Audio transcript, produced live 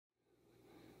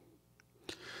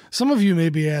Some of you may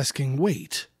be asking,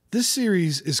 wait, this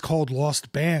series is called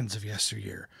Lost Bands of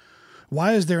Yesteryear.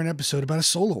 Why is there an episode about a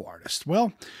solo artist?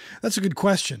 Well, that's a good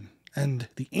question, and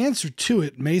the answer to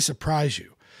it may surprise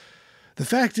you. The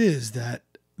fact is that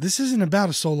this isn't about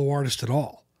a solo artist at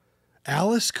all.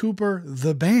 Alice Cooper,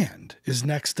 the band, is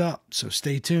next up, so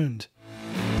stay tuned.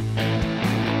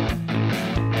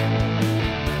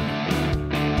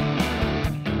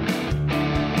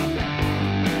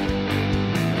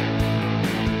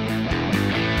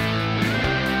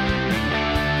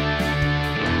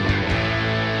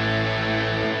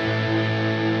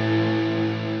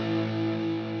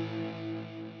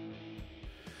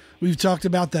 We've talked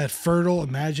about that fertile,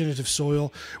 imaginative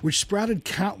soil which sprouted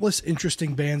countless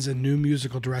interesting bands and new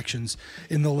musical directions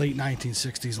in the late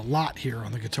 1960s, a lot here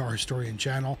on the Guitar Historian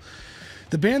channel.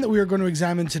 The band that we are going to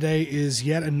examine today is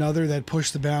yet another that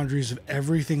pushed the boundaries of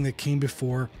everything that came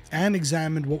before and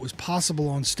examined what was possible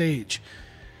on stage.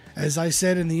 As I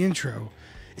said in the intro,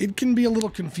 it can be a little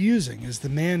confusing as the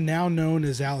man now known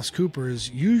as Alice Cooper is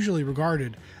usually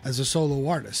regarded as a solo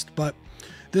artist, but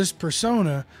this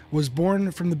persona was born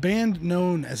from the band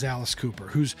known as Alice Cooper,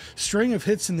 whose string of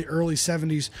hits in the early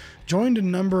 70s joined a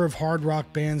number of hard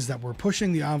rock bands that were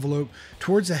pushing the envelope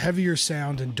towards a heavier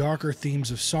sound and darker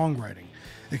themes of songwriting,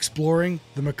 exploring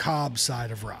the macabre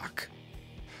side of rock.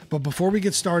 But before we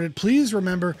get started, please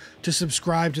remember to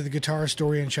subscribe to the Guitar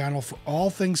Historian channel for all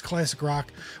things classic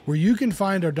rock, where you can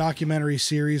find our documentary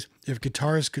series, If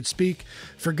Guitarists Could Speak,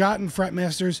 Forgotten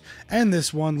Fretmasters, and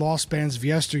this one, Lost Bands of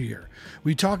Yesteryear.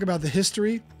 We talk about the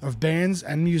history of bands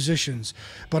and musicians,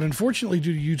 but unfortunately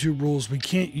due to YouTube rules, we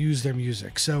can't use their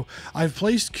music. So I've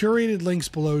placed curated links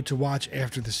below to watch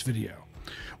after this video.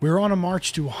 We're on a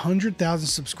march to 100,000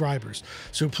 subscribers,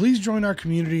 so please join our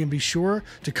community and be sure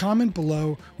to comment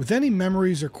below with any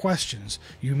memories or questions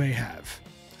you may have.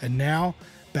 And now,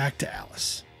 back to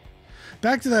Alice.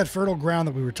 Back to that fertile ground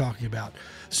that we were talking about.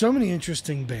 So many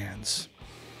interesting bands.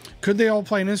 Could they all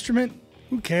play an instrument?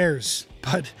 Who cares?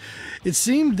 But it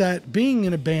seemed that being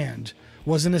in a band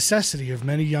was a necessity of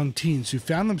many young teens who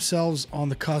found themselves on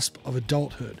the cusp of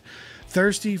adulthood,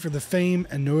 thirsty for the fame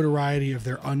and notoriety of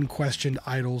their unquestioned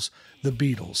idols, the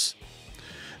Beatles.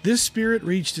 This spirit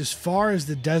reached as far as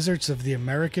the deserts of the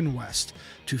American West,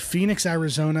 to Phoenix,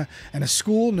 Arizona, and a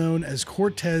school known as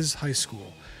Cortez High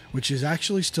School, which is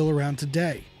actually still around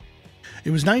today.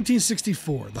 It was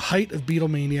 1964, the height of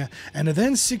Beatlemania, and a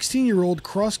then 16-year-old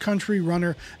cross-country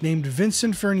runner named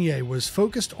Vincent Furnier was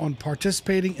focused on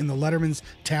participating in the Letterman's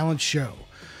talent show.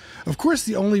 Of course,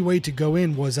 the only way to go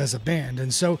in was as a band,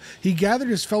 and so he gathered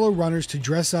his fellow runners to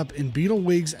dress up in Beatle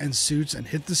wigs and suits and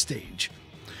hit the stage.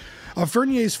 Of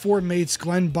Furnier's four mates,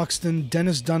 Glenn Buxton,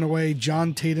 Dennis Dunaway,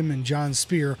 John Tatum, and John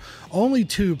Spear, only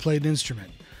two played an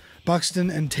instrument.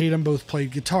 Buxton and Tatum both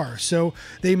played guitar, so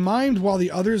they mimed while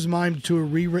the others mimed to a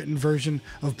rewritten version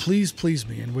of Please Please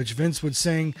Me, in which Vince would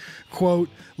sing, quote,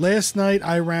 "Last night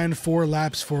I ran 4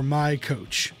 laps for my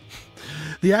coach."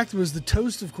 The act was the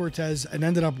toast of Cortez and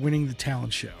ended up winning the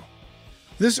talent show.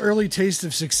 This early taste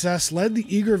of success led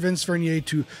the eager Vince Furnier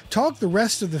to talk the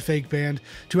rest of the fake band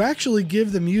to actually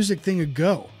give the music thing a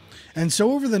go. And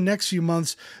so over the next few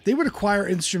months, they would acquire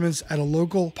instruments at a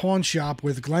local pawn shop,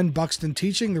 with Glenn Buxton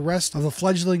teaching the rest of the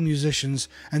fledgling musicians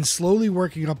and slowly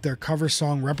working up their cover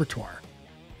song repertoire.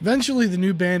 Eventually, the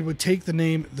new band would take the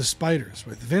name The Spiders,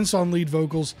 with Vince on lead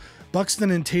vocals,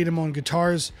 Buxton and Tatum on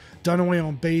guitars, Dunaway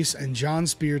on bass, and John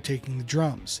Spear taking the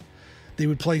drums. They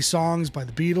would play songs by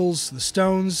the Beatles, the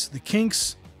Stones, the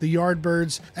Kinks, the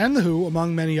Yardbirds, and the Who,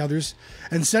 among many others,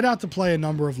 and set out to play a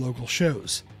number of local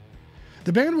shows.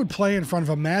 The band would play in front of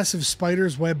a massive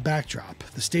spider's web backdrop,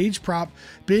 the stage prop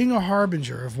being a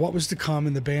harbinger of what was to come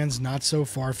in the band's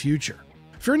not-so-far future.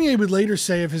 Furnier would later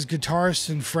say of his guitarist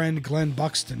and friend Glenn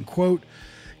Buxton, quote,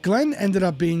 "Glenn ended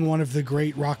up being one of the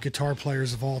great rock guitar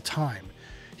players of all time.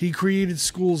 He created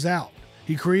Schools Out.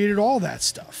 He created all that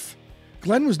stuff.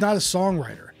 Glenn was not a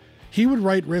songwriter. He would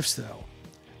write riffs, though.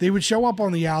 They would show up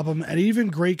on the album, and even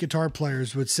great guitar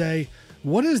players would say,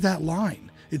 'What is that line?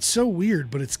 It's so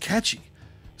weird, but it's catchy.'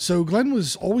 So Glenn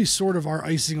was always sort of our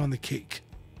icing on the cake."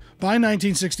 By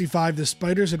 1965, the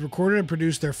Spiders had recorded and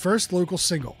produced their first local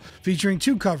single, featuring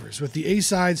 2 covers, with the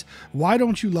A-sides Why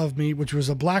Don't You Love Me, which was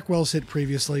a Blackwell's hit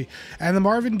previously, and the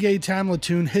Marvin Gaye Tamla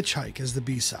tune Hitchhike as the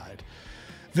B-side.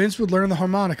 Vince would learn the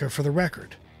harmonica for the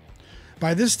record.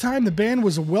 By this time, the band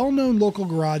was a well-known local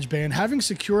garage band, having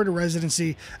secured a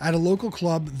residency at a local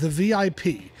club, the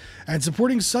VIP, and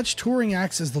supporting such touring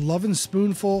acts as the Lovin'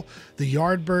 Spoonful, the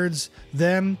Yardbirds,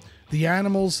 Them, the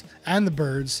Animals, and the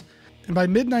Byrds. And by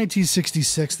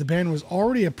mid-1966, the band was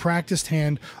already a practiced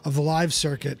hand of the live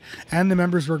circuit, and the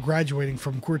members were graduating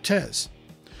from Cortez.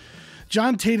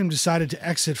 John Tatum decided to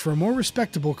exit for a more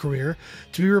respectable career,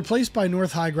 to be replaced by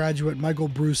North High graduate Michael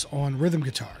Bruce on rhythm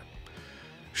guitar.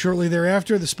 Shortly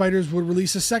thereafter, the Spiders would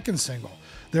release a second single,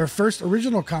 their first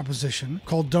original composition,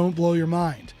 called Don't Blow Your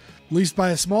Mind, released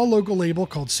by a small local label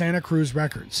called Santa Cruz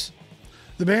Records.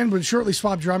 The band would shortly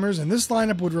swap drummers, and this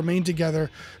lineup would remain together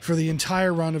for the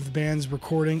entire run of the band's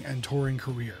recording and touring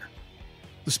career.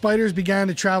 The Spiders began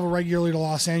to travel regularly to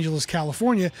Los Angeles,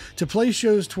 California to play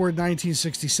shows toward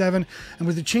 1967, and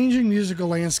with the changing musical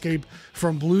landscape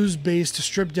from blues-based to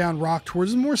stripped-down rock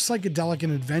towards a more psychedelic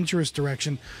and adventurous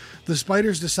direction, the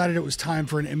Spiders decided it was time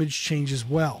for an image change as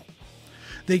well.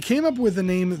 They came up with the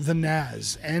name The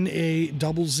Nazz,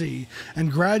 N-A-Z-Z,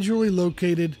 and gradually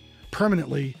located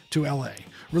permanently to LA,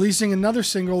 releasing another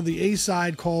single, the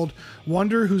A-side called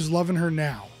Wonder Who's Lovin' Her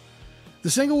Now. The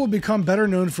single would become better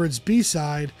known for its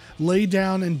B-side, Lay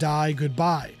Down and Die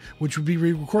Goodbye, which would be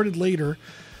re-recorded later.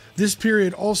 This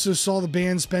period also saw the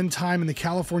band spend time in the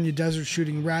California desert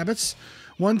shooting rabbits,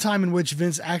 one time in which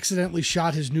Vince accidentally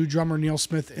shot his new drummer Neil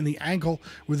Smith in the ankle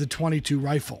with a .22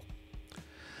 rifle,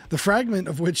 the fragment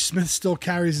of which Smith still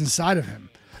carries inside of him.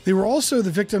 They were also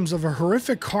the victims of a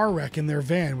horrific car wreck in their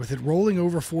van, with it rolling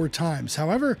over 4 times.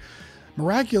 However,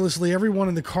 miraculously, everyone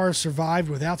in the car survived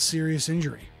without serious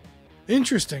injury.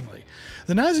 Interestingly,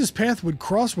 the Nazz's path would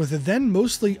cross with a then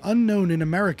mostly unknown in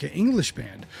America English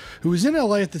band, who was in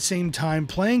LA at the same time,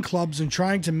 playing clubs and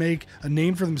trying to make a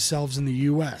name for themselves in the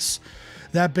US.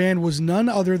 That band was none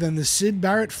other than the Syd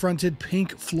Barrett-fronted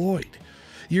Pink Floyd.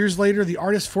 Years later, the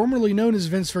artist formerly known as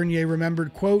Vince Vernier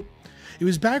remembered, quote, "It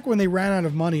was back when they ran out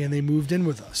of money and they moved in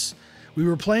with us. We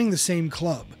were playing the same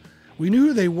club. We knew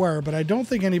who they were, but I don't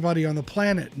think anybody on the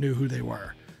planet knew who they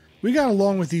were. We got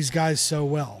along with these guys so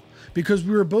well, because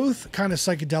we were both kind of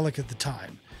psychedelic at the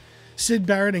time. Syd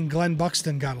Barrett and Glenn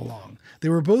Buxton got along. They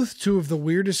were both 2 of the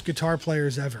weirdest guitar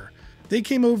players ever. They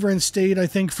came over and stayed, I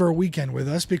think, for a weekend with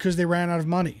us because they ran out of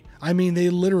money. I mean, they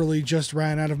literally just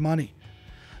ran out of money.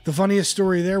 The funniest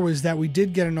story there was that we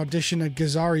did get an audition at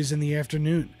Gazzari's in the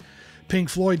afternoon. Pink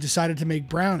Floyd decided to make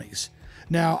brownies.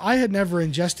 Now, I had never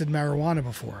ingested marijuana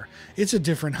before. It's a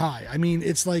different high. I mean,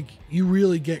 it's like you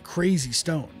really get crazy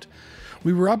stoned.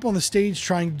 We were up on the stage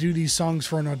trying to do these songs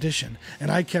for an audition,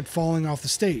 and I kept falling off the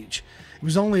stage. It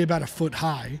was only about a foot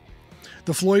high.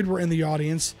 The Floyd were in the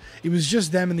audience. It was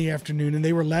just them in the afternoon, and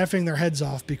they were laughing their heads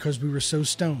off because we were so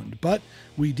stoned. But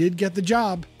we did get the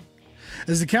job.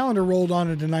 As the calendar rolled on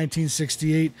into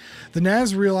 1968, the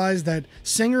Nazz realized that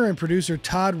singer and producer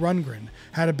Todd Rundgren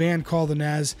had a band called the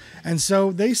Nazz, and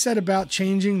so they set about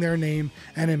changing their name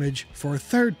and image for a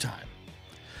third time.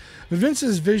 But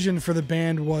Vince's vision for the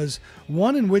band was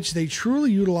one in which they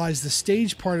truly utilized the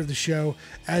stage part of the show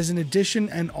as an addition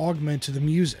and augment to the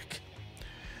music.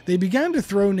 They began to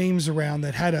throw names around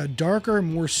that had a darker,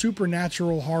 more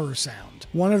supernatural horror sound.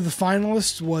 One of the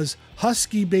finalists was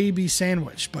Husky Baby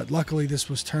Sandwich, but luckily this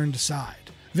was turned aside.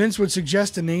 Vince would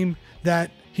suggest a name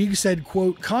that he said,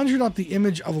 quote, conjured up the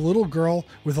image of a little girl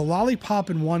with a lollipop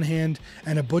in one hand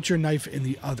and a butcher knife in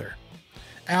the other.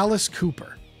 Alice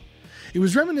Cooper. It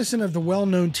was reminiscent of the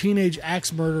well-known teenage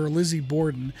axe murderer Lizzie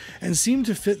Borden and seemed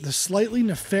to fit the slightly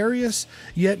nefarious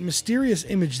yet mysterious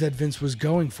image that Vince was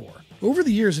going for. Over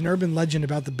the years, an urban legend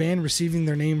about the band receiving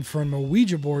their name from a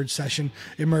Ouija board session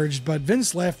emerged, but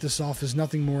Vince laughed this off as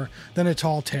nothing more than a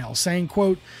tall tale, saying,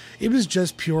 quote, it was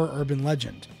just pure urban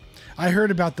legend. I heard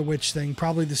about the witch thing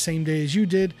probably the same day as you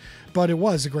did, but it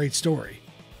was a great story.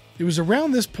 It was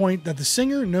around this point that the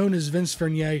singer, known as Vince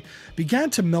Vernier, began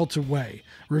to melt away,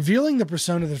 revealing the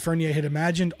persona that Vernier had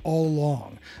imagined all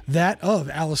along, that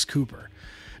of Alice Cooper.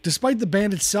 Despite the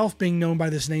band itself being known by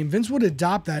this name, Vince would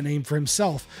adopt that name for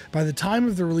himself by the time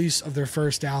of the release of their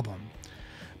first album.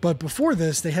 But before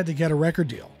this, they had to get a record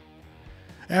deal.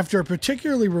 After a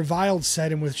particularly reviled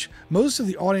set in which most of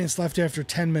the audience left after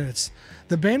 10 minutes,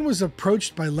 the band was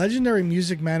approached by legendary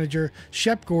music manager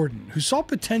Shep Gordon, who saw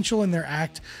potential in their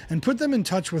act and put them in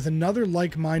touch with another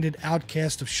like-minded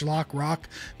outcast of schlock rock,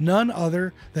 none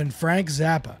other than Frank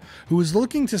Zappa, who was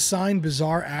looking to sign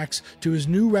bizarre acts to his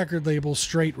new record label,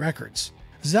 Straight Records.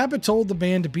 Zappa told the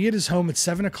band to be at his home at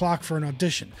 7 o'clock for an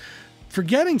audition,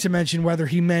 forgetting to mention whether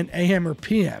he meant AM or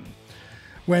PM.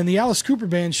 When the Alice Cooper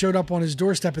band showed up on his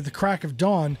doorstep at the crack of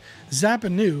dawn, Zappa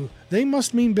knew they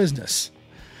must mean business.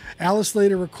 Alice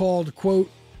later recalled, quote,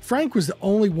 Frank was the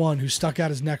only one who stuck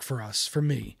out his neck for us, for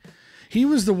me. He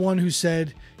was the one who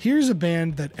said, here's a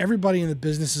band that everybody in the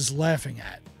business is laughing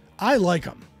at. I like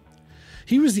them.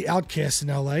 He was the outcast in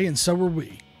LA, and so were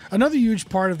we. Another huge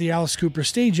part of the Alice Cooper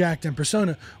stage act and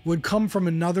persona would come from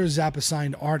another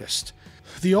Zappa-signed artist.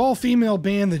 The all-female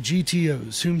band, the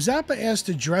GTOs, whom Zappa asked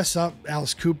to dress up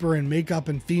Alice Cooper in makeup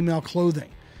and female clothing.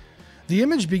 The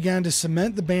image began to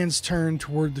cement the band's turn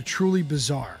toward the truly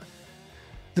bizarre.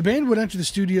 The band would enter the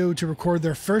studio to record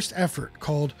their first effort,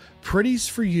 called Pretties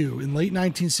for You, in late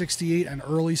 1968 and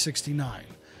early 69.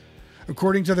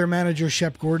 According to their manager,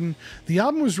 Shep Gordon, the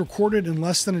album was recorded in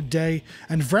less than a day,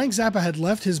 and Frank Zappa had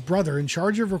left his brother in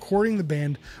charge of recording the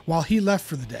band while he left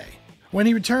for the day. When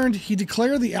he returned, he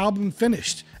declared the album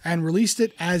finished and released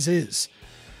it as is.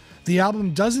 The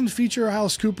album doesn't feature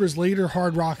Alice Cooper's later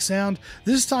hard rock sound,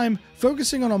 this time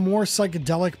focusing on a more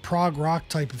psychedelic prog rock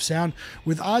type of sound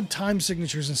with odd time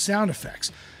signatures and sound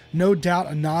effects, no doubt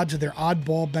a nod to their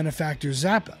oddball benefactor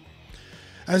Zappa.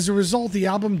 As a result, the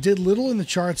album did little in the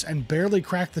charts and barely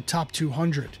cracked the top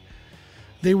 200.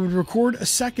 They would record a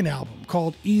second album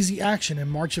called Easy Action in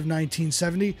March of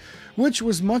 1970, which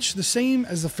was much the same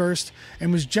as the first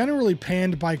and was generally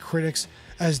panned by critics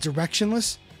as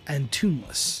directionless and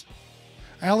tuneless.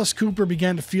 Alice Cooper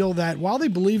began to feel that while they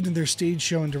believed in their stage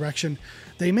show and direction,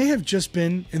 they may have just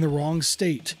been in the wrong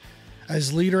state.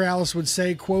 As leader Alice would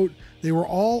say, quote, "They were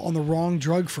all on the wrong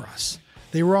drug for us.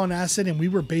 They were on acid and we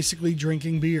were basically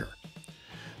drinking beer."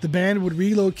 The band would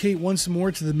relocate once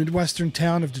more to the Midwestern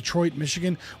town of Detroit,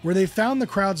 Michigan, where they found the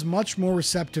crowds much more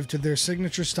receptive to their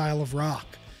signature style of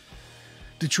rock.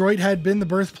 Detroit had been the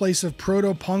birthplace of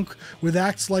proto-punk, with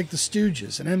acts like the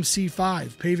Stooges and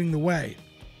MC5 paving the way.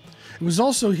 It was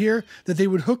also here that they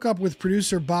would hook up with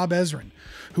producer Bob Ezrin,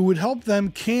 who would help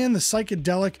them can the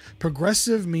psychedelic,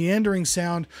 progressive, meandering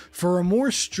sound for a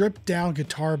more stripped-down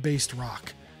guitar-based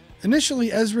rock. Initially,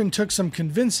 Ezrin took some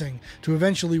convincing to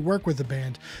eventually work with the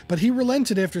band, but he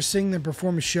relented after seeing them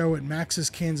perform a show at Max's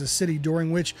Kansas City,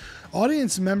 during which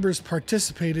audience members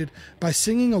participated by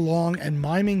singing along and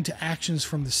miming to actions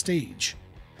from the stage.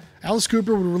 Alice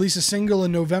Cooper would release a single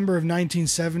in November of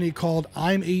 1970 called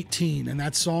I'm 18, and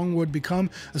that song would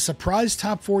become a surprise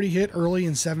top 40 hit early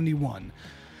in 71.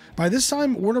 By this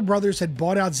time, Warner Brothers had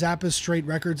bought out Zappa's Straight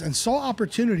Records and saw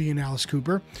opportunity in Alice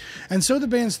Cooper, and so the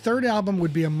band's third album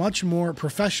would be a much more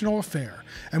professional affair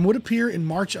and would appear in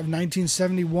March of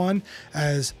 1971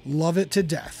 as Love It to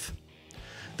Death.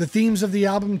 The themes of the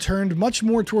album turned much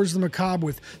more towards the macabre,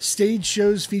 with stage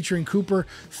shows featuring Cooper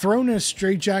thrown in a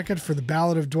straitjacket for the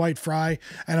Ballad of Dwight Fry,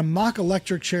 and a mock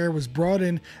electric chair was brought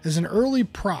in as an early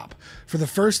prop for the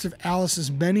first of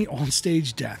Alice's many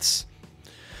onstage deaths.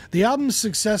 The album's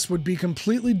success would be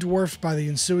completely dwarfed by the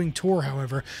ensuing tour,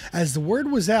 however, as the word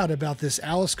was out about this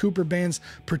Alice Cooper band's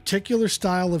particular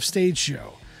style of stage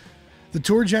show. The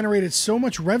tour generated so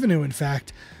much revenue, in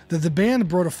fact, that the band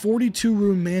brought a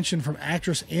 42-room mansion from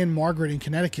actress Anne Margaret in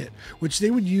Connecticut, which they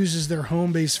would use as their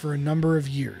home base for a number of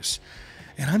years.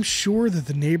 And I'm sure that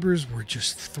the neighbors were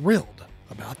just thrilled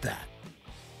about that.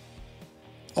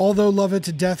 Although Love It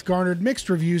to Death garnered mixed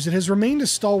reviews, it has remained a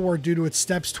stalwart due to its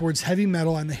steps towards heavy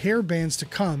metal and the hair bands to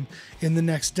come in the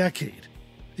next decade.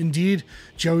 Indeed,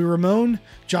 Joey Ramone,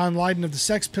 John Lydon of the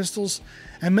Sex Pistols,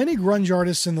 and many grunge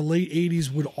artists in the late 80s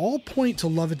would all point to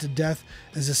Love It to Death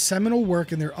as a seminal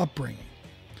work in their upbringing.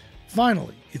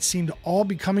 Finally, it seemed to all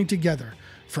be coming together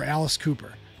for Alice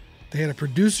Cooper. They had a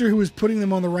producer who was putting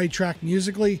them on the right track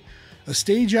musically, a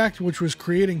stage act which was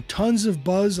creating tons of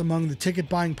buzz among the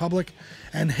ticket-buying public,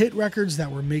 and hit records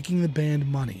that were making the band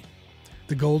money.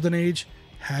 The golden age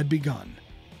had begun.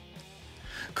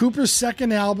 Cooper's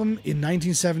second album in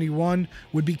 1971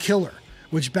 would be Killer,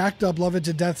 which backed up Love It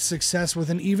to Death's success with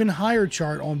an even higher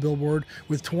chart on Billboard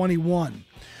with 21.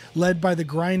 Led by the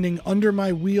grinding Under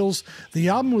My Wheels, the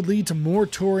album would lead to more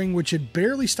touring, which had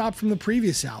barely stopped from the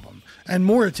previous album, and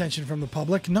more attention from the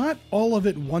public, not all of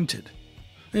it wanted.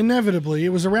 Inevitably, it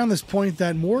was around this point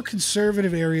that more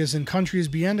conservative areas and countries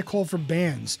began to call for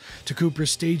bans to Cooper's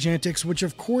stage antics, which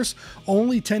of course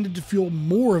only tended to fuel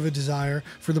more of a desire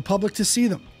for the public to see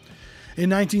them. In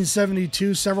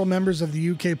 1972, several members of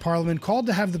the UK Parliament called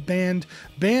to have the band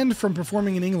banned from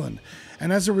performing in England,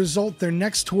 and as a result, their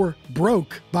next tour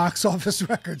broke box office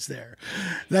records there.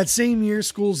 That same year,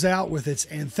 School's Out, with its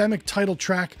anthemic title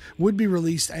track, would be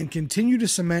released and continue to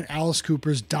cement Alice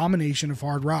Cooper's domination of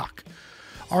hard rock.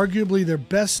 Arguably their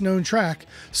best-known track,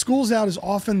 School's Out is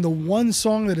often the one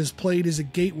song that is played as a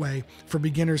gateway for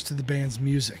beginners to the band's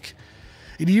music.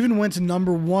 It even went to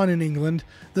number 1 in England,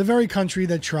 the very country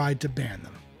that tried to ban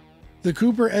them. The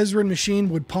Cooper-Ezrin machine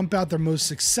would pump out their most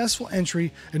successful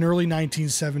entry in early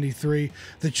 1973,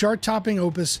 the chart-topping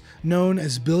opus known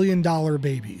as Billion Dollar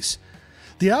Babies.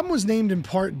 The album was named in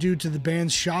part due to the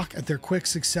band's shock at their quick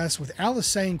success, with Alice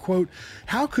saying, quote,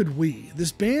 "How could we,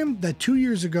 this band that 2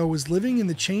 years ago was living in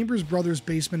the Chambers Brothers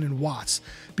basement in Watts,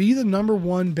 be the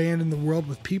 #1 band in the world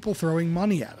with people throwing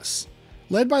money at us?"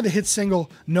 Led by the hit single,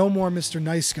 No More Mr.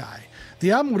 Nice Guy, the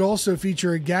album would also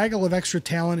feature a gaggle of extra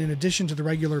talent in addition to the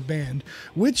regular band,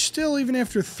 which still, even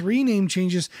after 3 name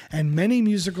changes and many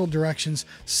musical directions,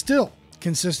 still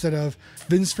consisted of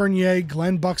Vince Fournier,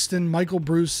 Glenn Buxton, Michael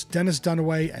Bruce, Dennis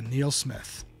Dunaway, and Neil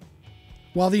Smith.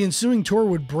 While the ensuing tour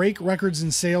would break records in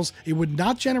sales, it would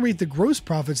not generate the gross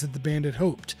profits that the band had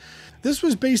hoped. This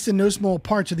was based in no small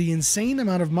part to the insane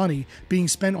amount of money being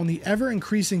spent on the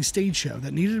ever-increasing stage show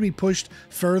that needed to be pushed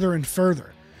further and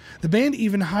further. The band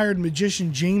even hired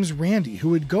magician James Randi, who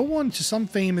would go on to some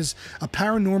fame as a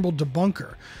paranormal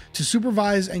debunker, to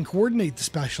supervise and coordinate the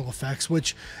special effects,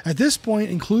 which at this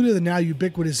point included the now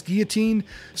ubiquitous guillotine,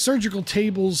 surgical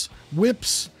tables,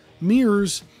 whips,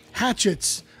 mirrors,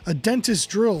 hatchets, a dentist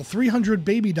drill, 300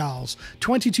 baby dolls,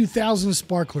 22,000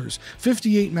 sparklers,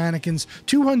 58 mannequins,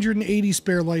 280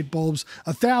 spare light bulbs,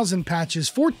 1,000 patches,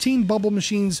 14 bubble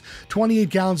machines,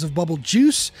 28 gallons of bubble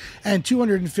juice, and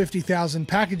 250,000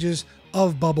 packages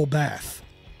of bubble bath.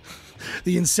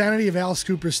 The insanity of Alice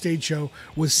Cooper's stage show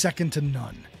was second to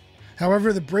none.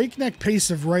 However, the breakneck pace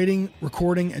of writing,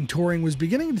 recording, and touring was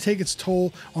beginning to take its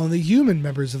toll on the human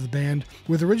members of the band,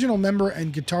 with original member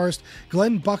and guitarist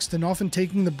Glenn Buxton often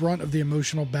taking the brunt of the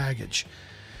emotional baggage.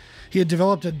 He had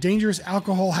developed a dangerous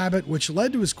alcohol habit, which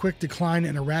led to his quick decline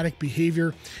and erratic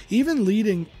behavior, even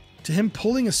leading to him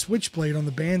pulling a switchblade on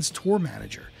the band's tour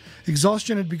manager.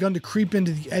 Exhaustion had begun to creep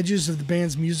into the edges of the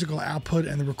band's musical output,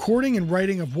 and the recording and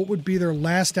writing of what would be their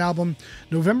last album,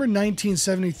 November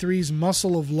 1973's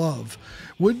Muscle of Love,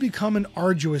 would become an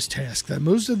arduous task that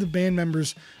most of the band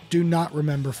members do not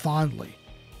remember fondly.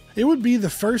 It would be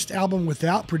the first album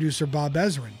without producer Bob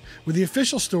Ezrin, with the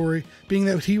official story being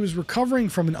that he was recovering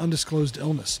from an undisclosed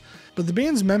illness, but the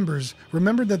band's members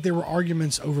remembered that there were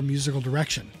arguments over musical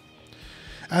direction.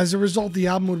 As a result, the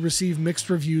album would receive mixed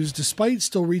reviews despite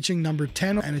still reaching number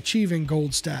 10 and achieving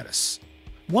gold status.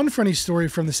 One funny story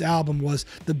from this album was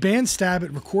the band's stab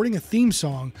at recording a theme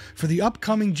song for the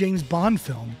upcoming James Bond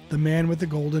film, The Man with the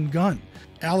Golden Gun.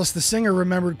 Alice the singer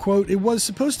remembered, quote, "It was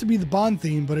supposed to be the Bond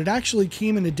theme, but it actually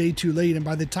came in a day too late, and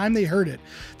by the time they heard it,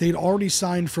 they'd already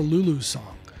signed for Lulu's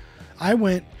song. I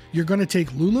went, 'You're going to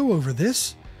take Lulu over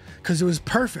this?' Because it was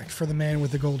perfect for The Man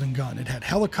with the Golden Gun. It had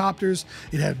helicopters,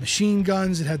 it had machine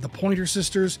guns, it had the Pointer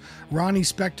Sisters, Ronnie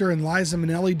Spector and Liza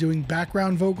Minnelli doing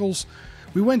background vocals.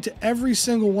 We went to every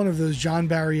single one of those John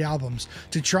Barry albums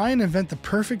to try and invent the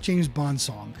perfect James Bond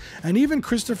song. And even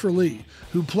Christopher Lee,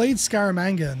 who played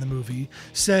Scaramanga in the movie,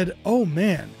 said, 'Oh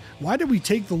man, why did we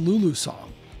take the Lulu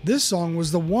song? This song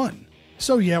was the one.'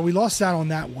 So yeah, we lost out on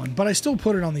that one, but I still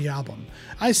put it on the album.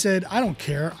 I said, I don't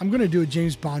care, I'm going to do a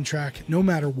James Bond track no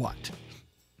matter what."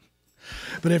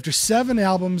 But after 7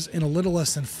 albums in a little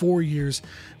less than 4 years,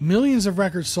 millions of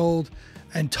records sold,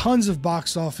 and tons of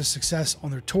box office success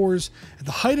on their tours, at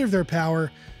the height of their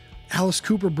power, Alice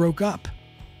Cooper broke up.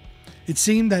 It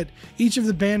seemed that each of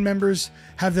the band members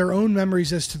have their own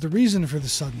memories as to the reason for the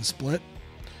sudden split.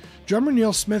 Drummer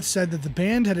Neil Smith said that the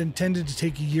band had intended to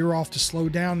take a year off to slow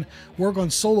down, work on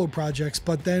solo projects,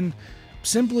 but then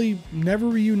simply never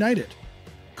reunited.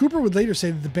 Cooper would later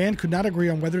say that the band could not agree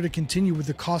on whether to continue with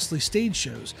the costly stage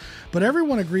shows, but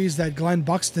everyone agrees that Glenn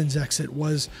Buxton's exit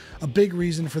was a big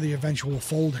reason for the eventual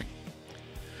folding.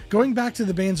 Going back to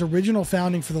the band's original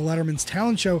founding for the Letterman's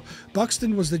talent show,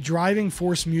 Buxton was the driving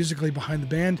force musically behind the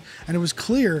band, and it was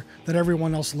clear that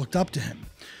everyone else looked up to him.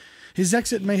 His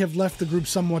exit may have left the group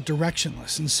somewhat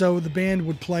directionless, and so the band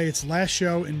would play its last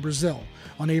show in Brazil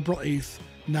on April 8th,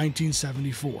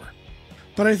 1974.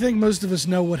 But I think most of us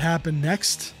know what happened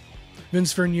next.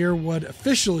 Vince Fournier would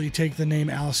officially take the name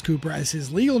Alice Cooper as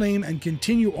his legal name and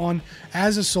continue on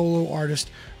as a solo artist,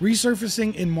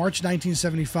 resurfacing in March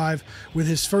 1975 with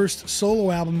his first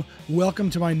solo album, Welcome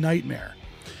to My Nightmare.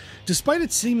 Despite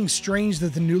it seeming strange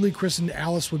that the newly christened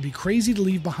Alice would be crazy to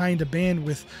leave behind a band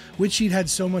with which he'd had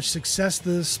so much success,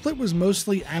 the split was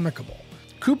mostly amicable.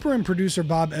 Cooper and producer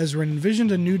Bob Ezrin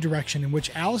envisioned a new direction in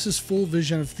which Alice's full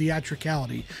vision of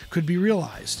theatricality could be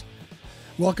realized.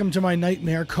 Welcome to My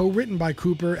Nightmare, co-written by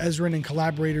Cooper, Ezrin, and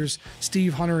collaborators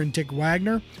Steve Hunter and Dick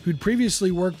Wagner, who'd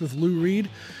previously worked with Lou Reed,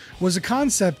 was a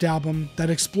concept album that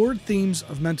explored themes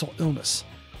of mental illness.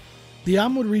 The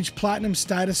album would reach platinum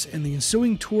status, and the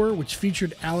ensuing tour, which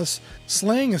featured Alice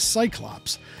slaying a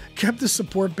cyclops, kept the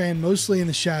support band mostly in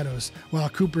the shadows while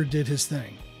Cooper did his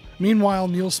thing. Meanwhile,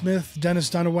 Neil Smith,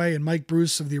 Dennis Dunaway, and Mike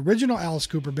Bruce of the original Alice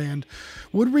Cooper Band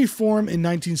would reform in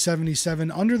 1977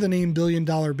 under the name Billion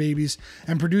Dollar Babies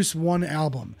and produce one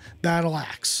album, Battle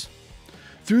Axe.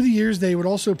 Through the years, they would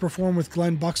also perform with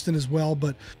Glenn Buxton as well,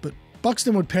 but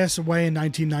Buxton would pass away in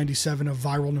 1997 of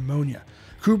viral pneumonia.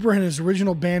 Cooper and his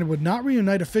original band would not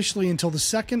reunite officially until the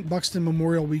second Buxton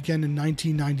Memorial Weekend in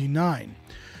 1999.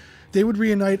 They would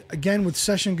reunite again with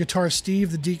session guitarist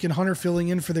Steve the Deacon Hunter filling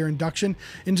in for their induction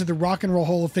into the Rock and Roll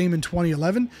Hall of Fame in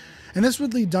 2011, and this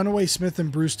would lead Dunaway, Smith,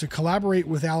 and Bruce to collaborate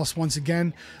with Alice once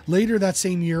again later that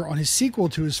same year on his sequel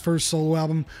to his first solo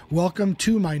album, Welcome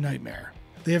to My Nightmare.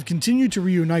 They have continued to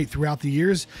reunite throughout the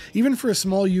years, even for a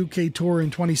small UK tour in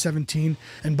 2017,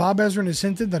 and Bob Ezrin has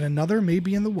hinted that another may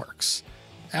be in the works.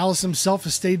 Alice himself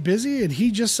has stayed busy, and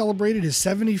he just celebrated his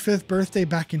 75th birthday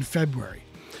back in February.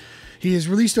 He has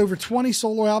released over 20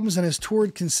 solo albums and has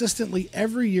toured consistently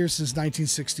every year since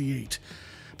 1968.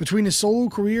 Between his solo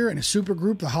career and his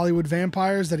supergroup, the Hollywood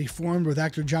Vampires, that he formed with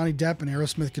actor Johnny Depp and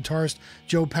Aerosmith guitarist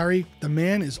Joe Perry, the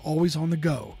man is always on the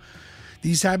go.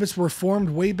 These habits were formed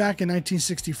way back in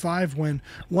 1965 when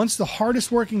once the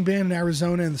hardest working band in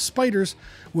Arizona and the Spiders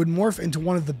would morph into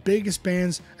one of the biggest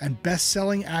bands and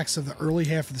best-selling acts of the early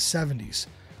half of the 70s.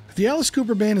 The Alice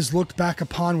Cooper Band is looked back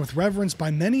upon with reverence by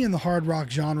many in the hard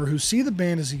rock genre who see the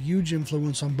band as a huge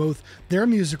influence on both their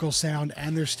musical sound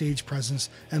and their stage presence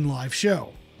and live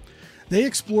show. They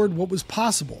explored what was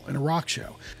possible in a rock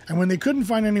show, and when they couldn't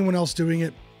find anyone else doing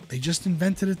it, they just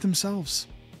invented it themselves.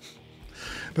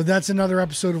 But that's another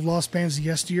episode of Lost Bands of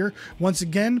Yesteryear. Once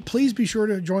again, please be sure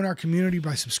to join our community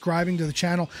by subscribing to the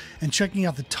channel and checking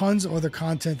out the tons of other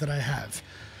content that I have.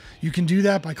 You can do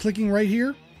that by clicking right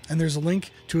here, and there's a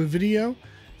link to a video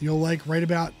you'll like right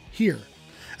about here.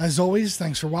 As always,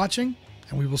 thanks for watching,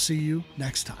 and we will see you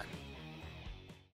next time.